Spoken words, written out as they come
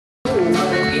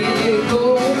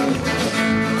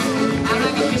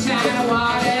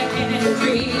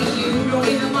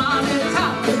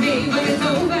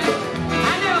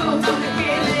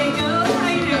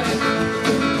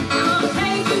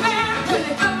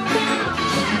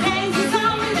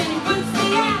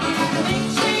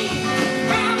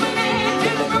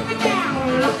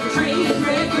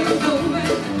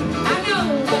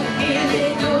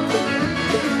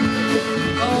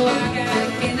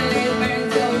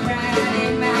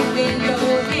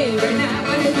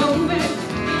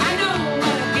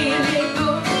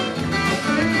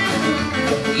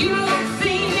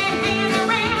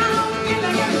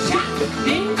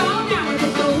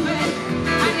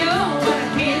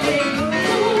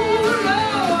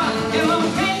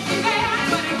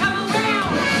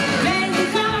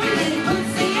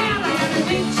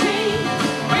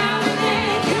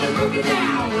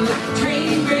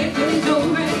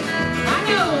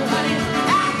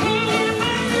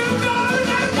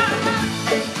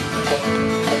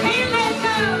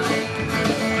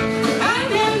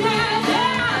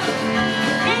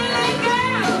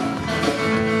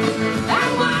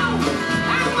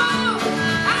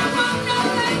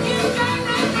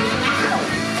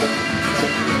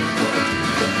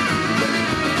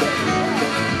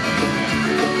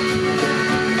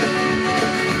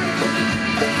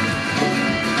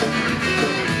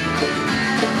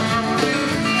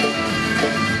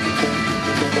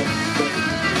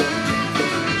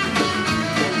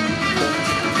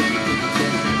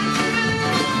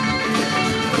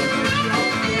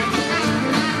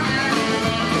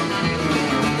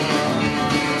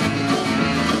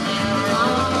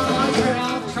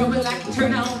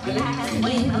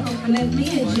let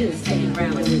me and just stand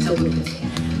around when it's over.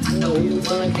 I know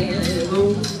one can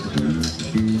go.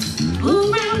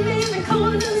 Move around in the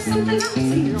corner, something I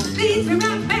see leads me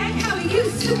right back how it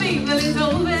used to be. Well, it's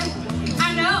over.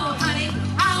 I know, honey,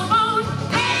 I won't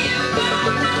let you go.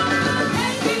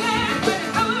 Take me back when I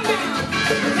come around.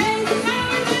 Take the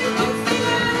time and it puts me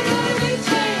down. Another big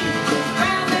chain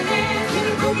round the neck and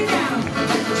it broke it down.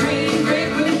 Like the train wreck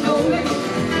when it's over.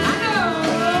 I know.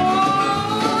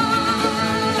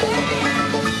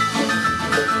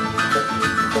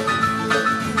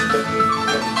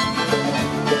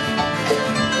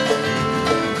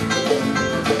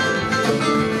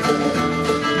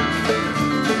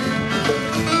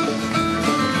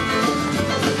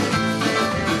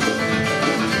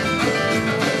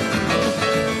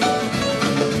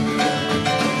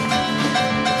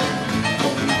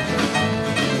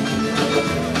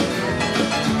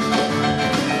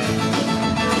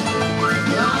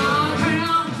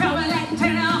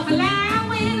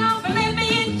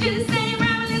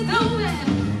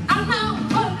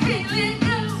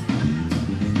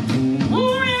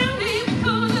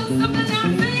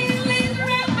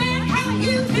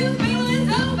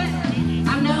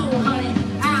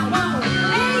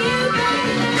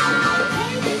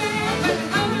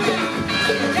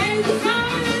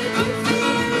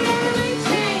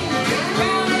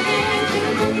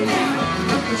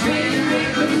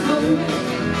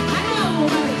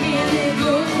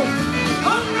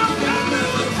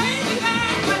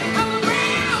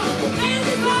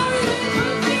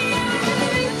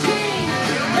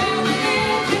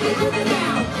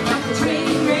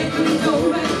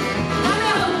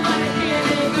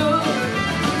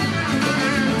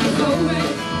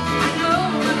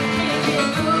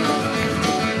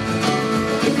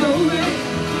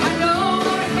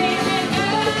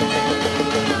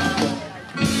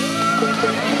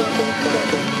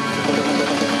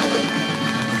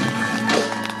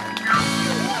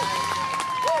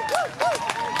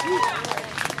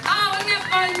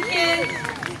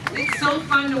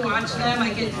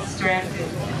 I get distracted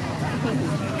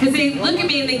because they look at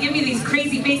me and they give me these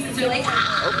crazy faces. They're like,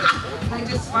 ah! I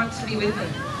just want to be with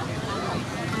them.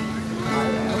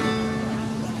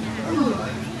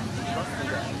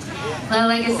 Well,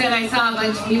 like I said, I saw a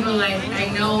bunch of people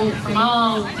I know from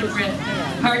all different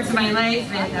parts of my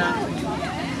life, and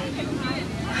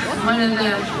one of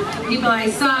the people I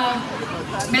saw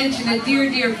mentioned a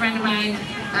dear friend of mine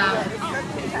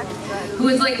who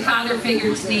was like a father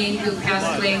figure to me, who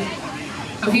passed away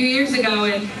a few years ago,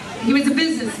 and he was a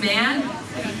businessman,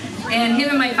 and him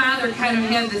and my father kind of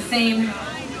had the same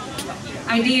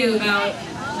idea about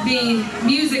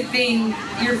music being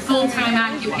your full-time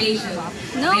occupation.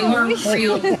 No. They weren't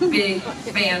real big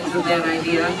fans of that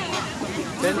idea,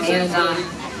 and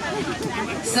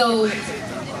so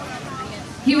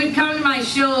he would come to my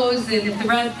shows, and if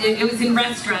it was in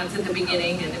restaurants at the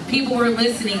beginning, and if people were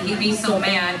listening, he'd be so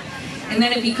mad. And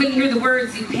then if he couldn't hear the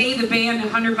words, he'd pay the band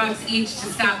 $100 each to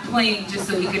stop playing just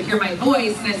so he could hear my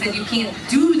voice. And I said, you can't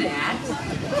do that.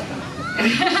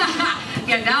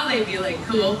 Yeah, now they'd be like,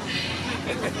 cool.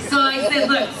 So I said,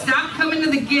 look, stop coming to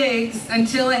the gigs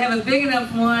until I have a big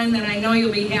enough one that I know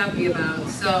you'll be happy about.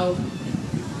 So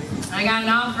I got an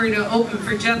offer to open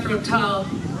for Jethro Tull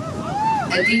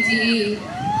at DTE.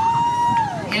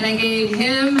 And I gave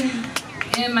him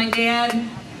and my dad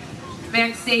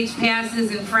backstage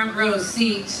passes and front row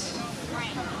seats,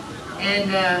 and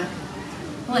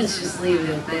let's just leave it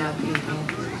at that, people.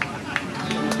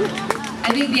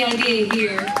 I think the idea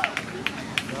here,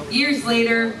 years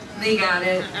later, they got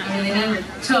it. I mean, they never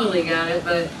totally got it,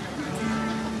 but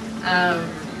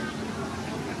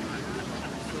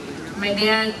my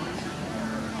dad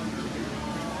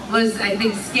was, I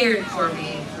think, scared for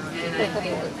me, and I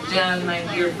think John, my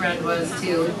dear friend, was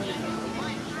too.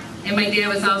 And my dad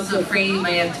was also afraid he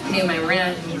might have to pay my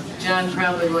rent. John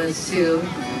probably was too.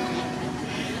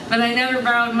 But I never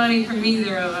borrowed money from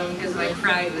either of them because my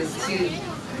pride was too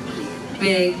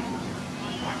big.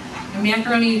 And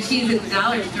macaroni and cheese at the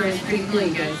dollar store is pretty cool,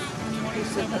 you guys.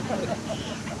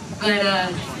 But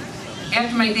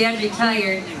after my dad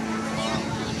retired,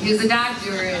 he was a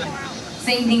doctor, and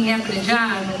same thing happened to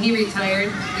John when he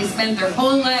retired. They spent their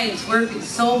whole lives working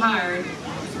so hard.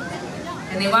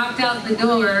 And they walked out the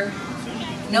door,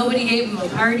 nobody gave them a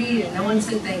party, and no one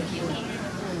said thank you.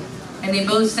 And they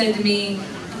both said to me,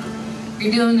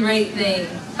 you're doing the right thing.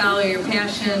 Follow your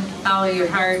passion, follow your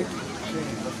heart.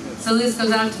 So this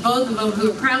goes out to both of them,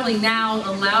 who are probably now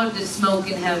allowed to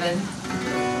smoke in heaven.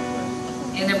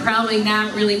 And they're probably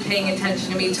not really paying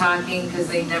attention to me talking because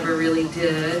they never really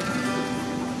did.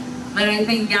 But I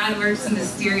think God works in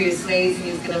mysterious ways, and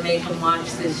He's going to make them watch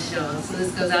this show. So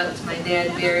this goes out to my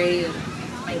dad, Barry, and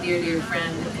my dear, dear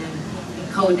friend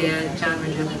and co-dad, John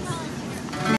Riggins.